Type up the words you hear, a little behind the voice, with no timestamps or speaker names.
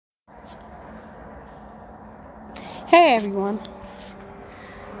Hey everyone.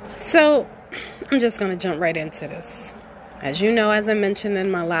 So, I'm just going to jump right into this. As you know, as I mentioned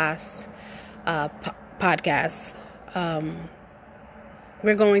in my last podcast,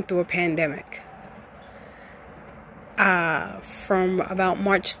 we're going through a pandemic. From about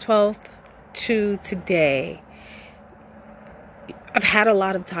March 12th to today, I've had a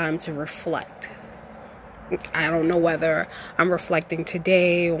lot of time to reflect. I don't know whether I'm reflecting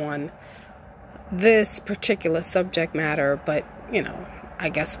today on this particular subject matter, but I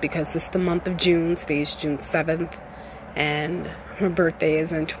guess because it's the month of June, today's June 7th, and my birthday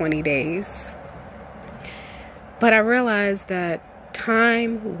is in 20 days. But I realized that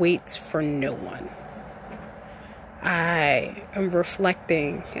time waits for no one. I am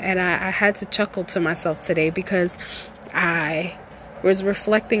reflecting, and I had to chuckle to myself today because I was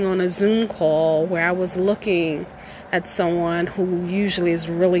reflecting on a Zoom call where I was looking at someone who usually is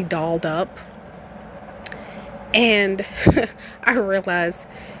really dolled up. And I realized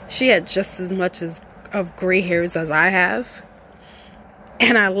she had just as much of gray hairs as I have.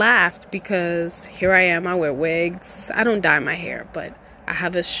 And I laughed because here I am, I wear wigs. I don't dye my hair, but I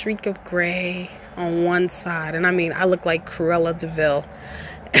have a streak of gray on one side. And I look like Cruella de Vil.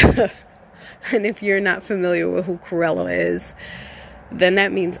 And if you're not familiar with who Cruella is, then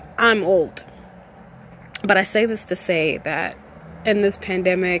that means I'm old. But I say this to say that in this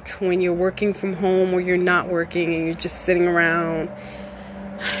pandemic, when you're working from home or you're not working and you're just sitting around,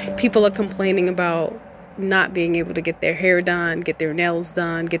 people are complaining about not being able to get their hair done, get their nails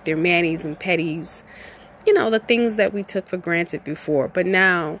done, get their manis and petties. The things that we took for granted before. But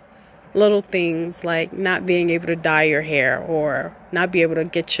now, little things like not being able to dye your hair or not be able to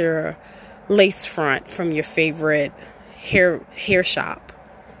get your lace front from your favorite hair shop.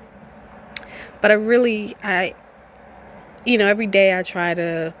 But every day I try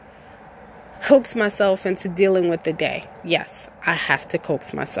to coax myself into dealing with the day. Yes, I have to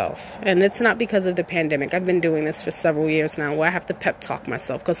coax myself. And it's not because of the pandemic. I've been doing this for several years now where I have to pep talk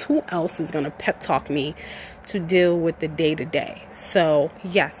myself, because who else is going to pep talk me to deal with the day to day? So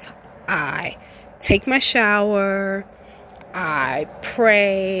yes, I take my shower, I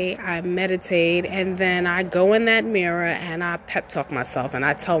pray, I meditate, and then I go in that mirror and I pep talk myself and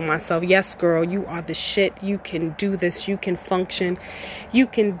I tell myself, yes, girl, you are the shit. You can do this. You can function. You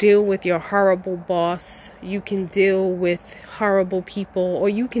can deal with your horrible boss. You can deal with horrible people, or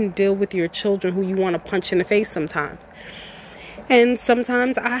you can deal with your children who you want to punch in the face sometimes. And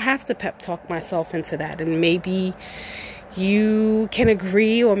sometimes I have to pep talk myself into that. And maybe you can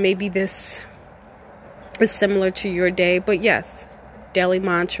agree, or maybe this is similar to your day. But yes, daily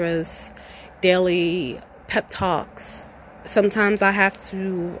mantras, daily pep talks. Sometimes I have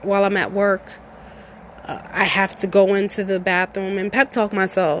to, while I'm at work, I have to go into the bathroom and pep talk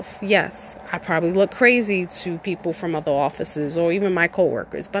myself. Yes, I probably look crazy to people from other offices or even my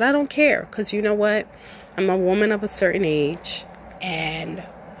coworkers, but I don't care, because you know what? I'm a woman of a certain age, and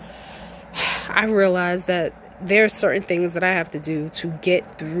I realize that there are certain things that I have to do to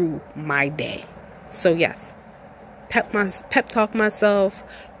get through my day. So yes, pep talk myself,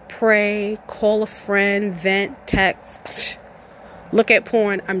 pray, call a friend, vent, text, look at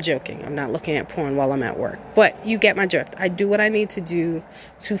porn. I'm joking. I'm not looking at porn while I'm at work. But you get my drift. I do what I need to do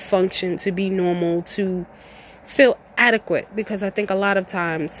to function, to be normal, to feel adequate, because I think a lot of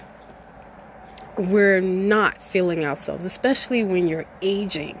times we're not feeling ourselves, especially when you're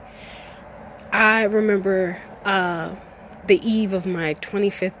aging. I remember the eve of my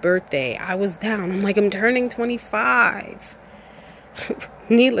 25th birthday, I was down. I'm like, I'm turning 25.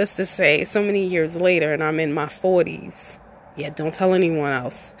 Needless to say, so many years later, and I'm in my 40s. Yeah, don't tell anyone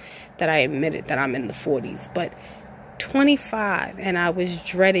else that I admitted that I'm in the 40s. But 25, and I was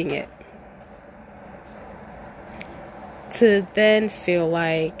dreading it. To then feel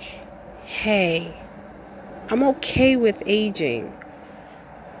like, hey, I'm okay with aging.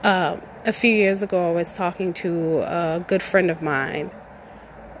 A few years ago, I was talking to a good friend of mine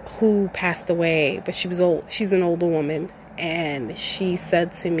who passed away, but she was old. She's an older woman, and she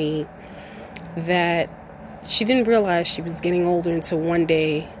said to me that she didn't realize she was getting older until one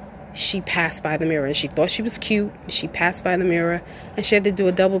day she passed by the mirror, and she thought she was cute. She passed by the mirror, and she had to do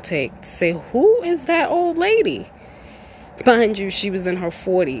a double take to say, who is that old lady? Mind you, she was in her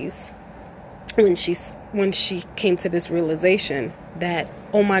 40s when she came to this realization that,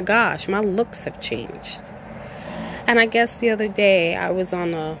 oh my gosh, my looks have changed. And I guess the other day I was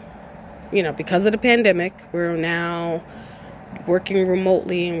on because of the pandemic, we're now working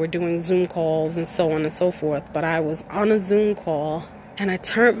remotely and we're doing Zoom calls and so on and so forth. But I was on a Zoom call and I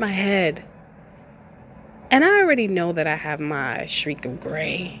turned my head, and I already know that I have my streak of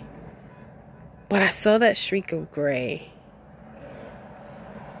gray. But I saw that streak of gray,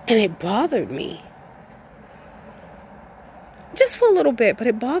 and it bothered me. Just for a little bit, but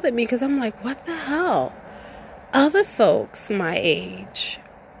it bothered me because I'm like, what the hell? Other folks my age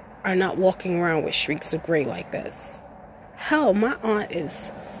are not walking around with streaks of gray like this. Hell, my aunt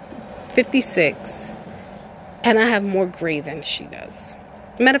is 56, and I have more gray than she does.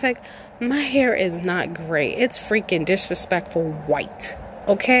 Matter of fact, my hair is not gray. It's freaking disrespectful white.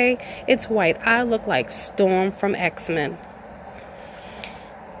 Okay? It's white. I look like Storm from X-Men.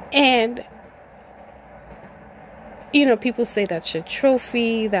 And, you know, people say that's your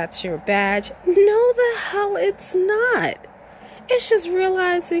trophy, that's your badge. No, the hell it's not. It's just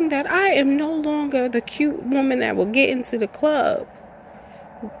realizing that I am no longer the cute woman that will get into the club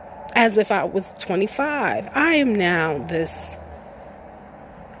as if I was 25. I am now this,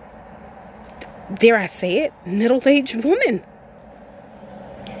 dare I say it, middle-aged woman.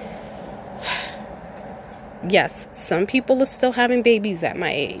 Yes, some people are still having babies at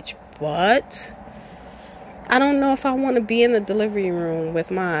my age, but I don't know if I want to be in the delivery room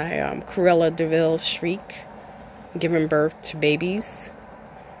with my Cruella de Vil shriek, giving birth to babies.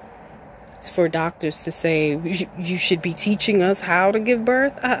 It's for doctors to say, you should be teaching us how to give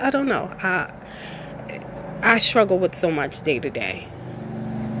birth. I don't know. I struggle with so much day to day.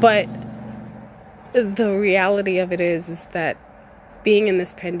 But the reality of it is that being in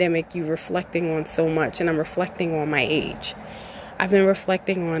this pandemic, you're reflecting on so much, and I'm reflecting on my age. I've been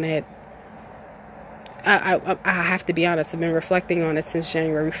reflecting on it. I have to be honest. I've been reflecting on it since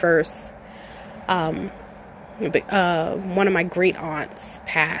January 1st. One of my great aunts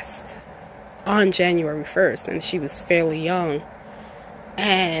passed on January 1st, and she was fairly young,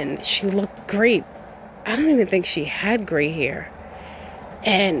 and she looked great. I don't even think she had gray hair,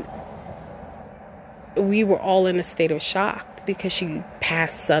 and we were all in a state of shock because she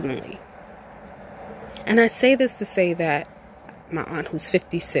passed suddenly. And I say this to say that my aunt, who's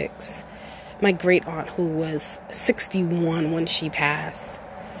 56, my great aunt, who was 61 when she passed,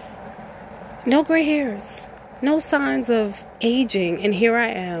 no gray hairs, no signs of aging, and here I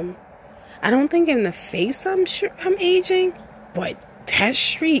am. I don't think in the face I'm sure I'm aging, but that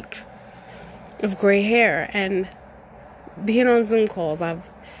streak of gray hair. And being on Zoom calls, I'm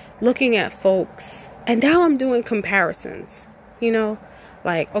looking at folks, and now I'm doing comparisons, you know,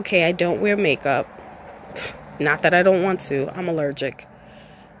 like, okay, I don't wear makeup. Not that I don't want to, I'm allergic.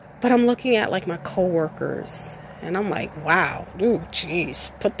 But I'm looking at like my coworkers, and I'm like, wow, ooh,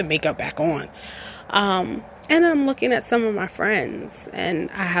 geez, put the makeup back on. And I'm looking at some of my friends,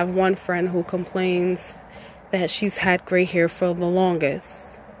 and I have one friend who complains that she's had gray hair for the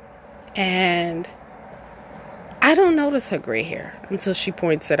longest. And I don't notice her gray hair until she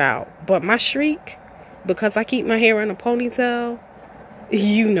points it out. But my streak, because I keep my hair in a ponytail,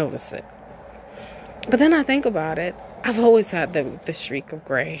 you notice it. But then I think about it. I've always had the streak of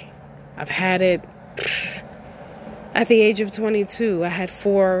gray. I've had it at the age of 22. I had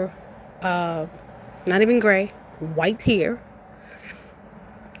 4, not even gray, white hair.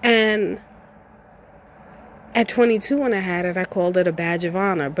 And at 22 when I had it, I called it a badge of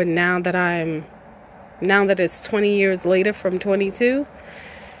honor. But now that it's 20 years later from 22,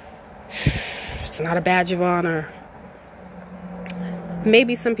 it's not a badge of honor.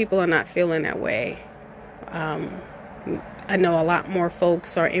 Maybe some people are not feeling that way. I know a lot more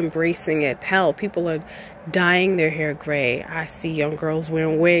folks are embracing it. Hell, people are dyeing their hair gray. I see young girls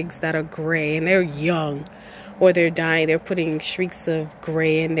wearing wigs that are gray, and they're young. Or they're putting streaks of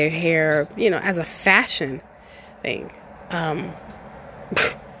gray in their hair, you know, as a fashion thing. I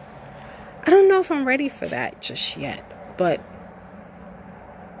don't know if I'm ready for that just yet, but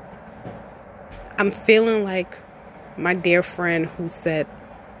I'm feeling like my dear friend who said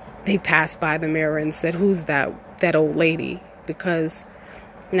they passed by the mirror and said, who's that old lady? Because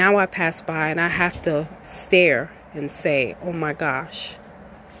now I pass by and I have to stare and say, oh my gosh.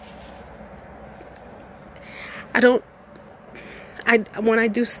 When I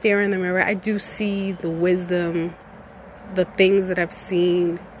do stare in the mirror, I do see the wisdom, the things that I've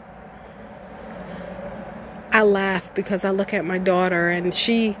seen. I laugh because I look at my daughter, and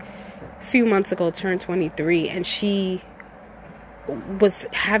she, a few months ago, turned 23, and she was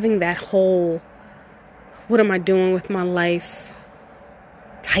having that whole, what am I doing with my life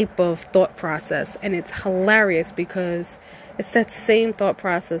type of thought process. And it's hilarious because it's that same thought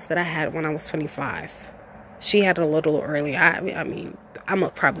process that I had when I was 25. She had it a little earlier. I mean, I'm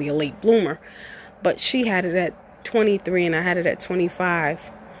probably a late bloomer, but she had it at 23 and I had it at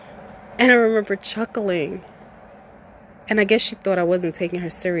 25. And I remember chuckling. And I guess she thought I wasn't taking her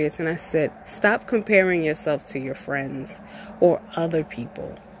serious. And I said, stop comparing yourself to your friends or other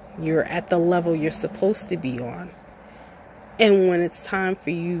people. You're at the level you're supposed to be on. And when it's time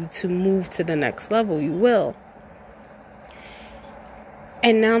for you to move to the next level, you will.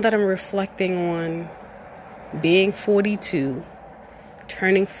 And now that I'm reflecting on being 42,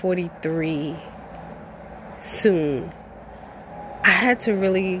 turning 43 soon, I had to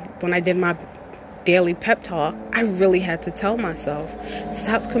really, when I did my daily pep talk, I really had to tell myself,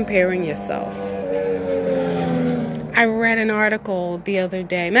 stop comparing yourself. I read an article the other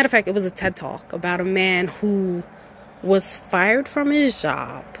day. Matter of fact, it was a TED Talk about a man who was fired from his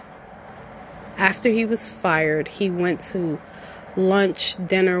job. After he was fired, he went to lunch,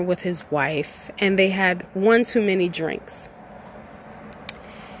 dinner with his wife, and they had one too many drinks.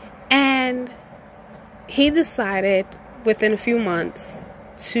 And he decided within a few months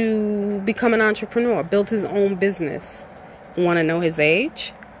to become an entrepreneur, build his own business. Want to know his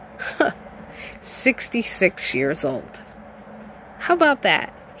age? 66 years old. How about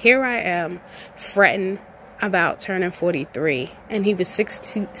that? Here I am fretting about turning 43, and he was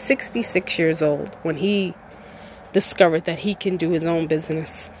 66 years old when he discovered that he can do his own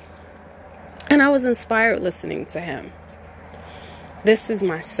business. And I was inspired listening to him. This is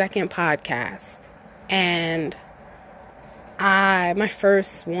my second podcast, and my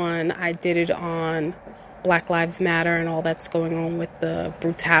first one, I did it on Black Lives Matter and all that's going on with the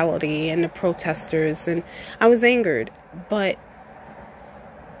brutality and the protesters, and I was angered, but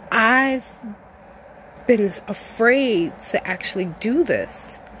I've been afraid to actually do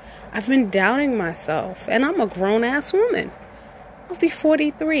this. I've been doubting myself, and I'm a grown-ass woman. I'll be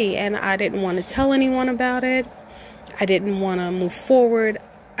 43, and I didn't want to tell anyone about it. I didn't want to move forward.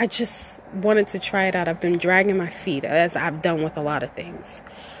 I just wanted to try it out. I've been dragging my feet, as I've done with a lot of things.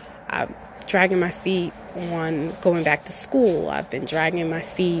 I'm dragging my feet on going back to school. I've been dragging my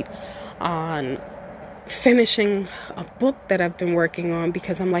feet on finishing a book that I've been working on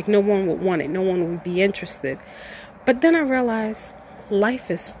because I'm like, no one would want it. No one would be interested. But then I realized life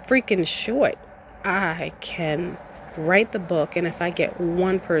is freaking short. I can write the book, and if I get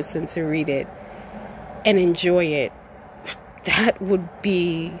one person to read it and enjoy it, that would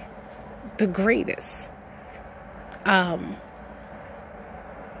be the greatest.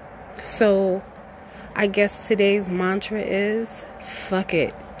 So I guess today's mantra is, fuck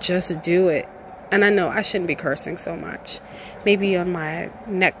it, just do it. And I know I shouldn't be cursing so much. Maybe on my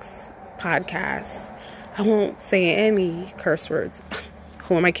next podcast, I won't say any curse words.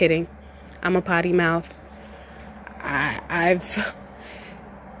 Who am I kidding? I'm a potty mouth. I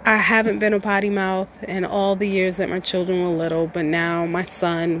haven't been a potty mouth in all the years that my children were little, but now my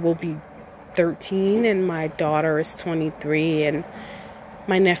son will be 13 and my daughter is 23 and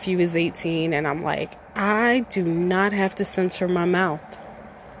my nephew is 18, and I'm like, I do not have to censor my mouth.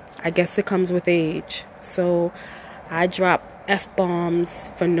 I guess it comes with age. So I drop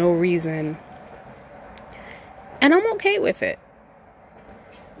F-bombs for no reason, and I'm okay with it.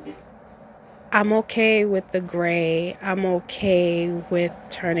 I'm okay with the gray. I'm okay with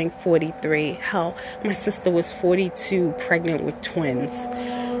turning 43. Hell, my sister was 42, pregnant with twins.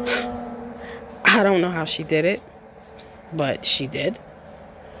 I don't know how she did it, but she did.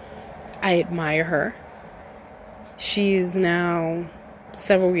 I admire her. She is now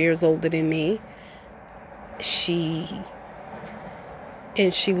several years older than me. She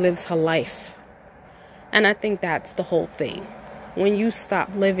lives her life. And I think that's the whole thing. When you stop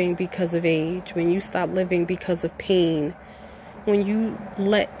living because of age, when you stop living because of pain, when you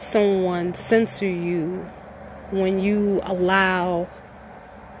let someone censor you, when you allow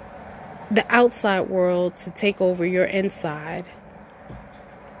the outside world to take over your inside.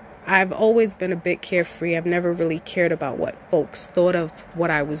 I've always been a bit carefree. I've never really cared about what folks thought of what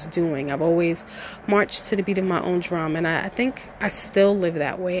I was doing. I've always marched to the beat of my own drum, and I think I still live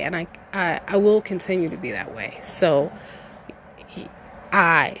that way, and I will continue to be that way. So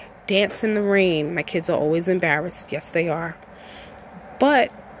I dance in the rain. My kids are always embarrassed. Yes, they are.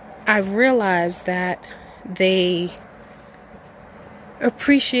 But I've realized that they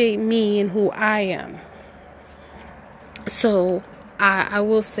appreciate me and who I am. So I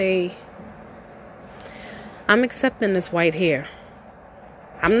will say I'm accepting this white hair.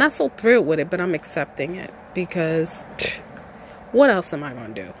 I'm not so thrilled with it, but I'm accepting it because what else am I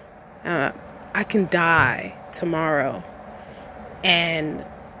going to do? I can die tomorrow and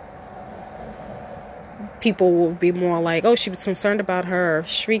people will be more like, oh, she was concerned about her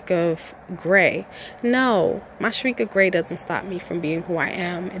streak of gray. No, my streak of gray doesn't stop me from being who I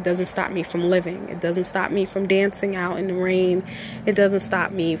am. It doesn't stop me from living. It doesn't stop me from dancing out in the rain. It doesn't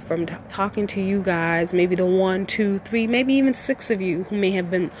stop me from talking to you guys, maybe the 1, 2, 3, maybe even 6 of you who may have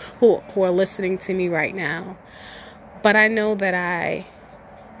been, who are listening to me right now. But I know that I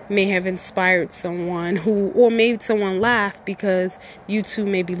may have inspired someone or made someone laugh, because you too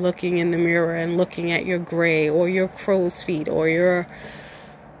may be looking in the mirror and looking at your gray or your crow's feet or your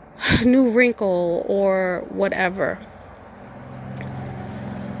new wrinkle or whatever.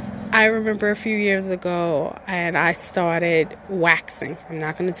 I remember a few years ago, and I started waxing. I'm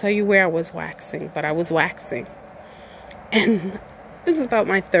not going to tell you where I was waxing, but I was waxing. And it was about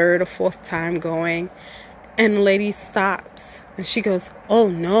my third or fourth time going. And the lady stops and she goes, "Oh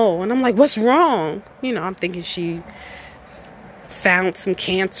no." And I'm like, "What's wrong?" I'm thinking she found some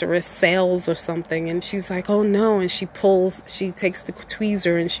cancerous cells or something. And she's like, "Oh no." And she takes the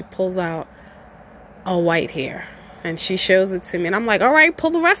tweezer and she pulls out a white hair. And she shows it to me. And I'm like, "All right,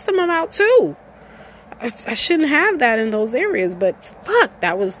 pull the rest of them out too. I shouldn't have that in those areas." But fuck,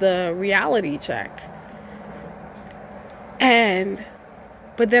 that was the reality check.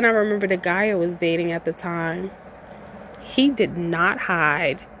 But then I remember the guy I was dating at the time. He did not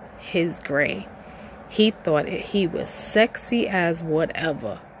hide his gray. He thought he was sexy as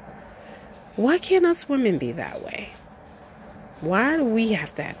whatever. Why can't us women be that way? Why do we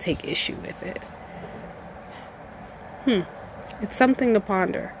have to take issue with it? It's something to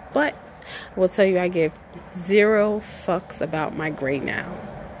ponder. But I will tell you, I give 0 fucks about my gray now.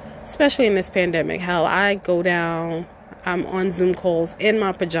 Especially in this pandemic. Hell, I go down, I'm on Zoom calls in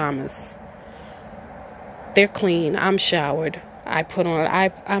my pajamas. They're clean. I'm showered. I'm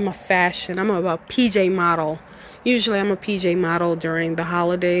a PJ model. Usually I'm a PJ model during the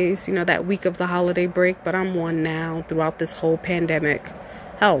holidays, that week of the holiday break, but I'm one now throughout this whole pandemic.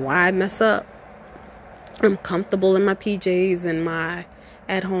 Hell, why mess up? I'm comfortable in my PJs and my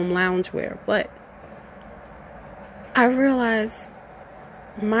at-home loungewear, but I realize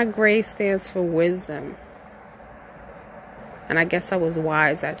my gray stands for wisdom. And I guess I was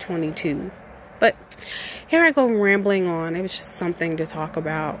wise at 22. But here I go rambling on. It was just something to talk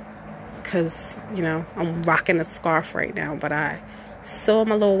about. Because, I'm rocking a scarf right now. But I saw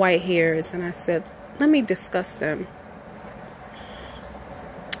my little white hairs and I said, let me discuss them.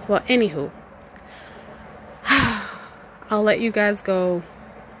 Well, anywho. I'll let you guys go.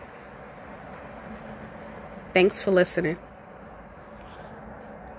 Thanks for listening.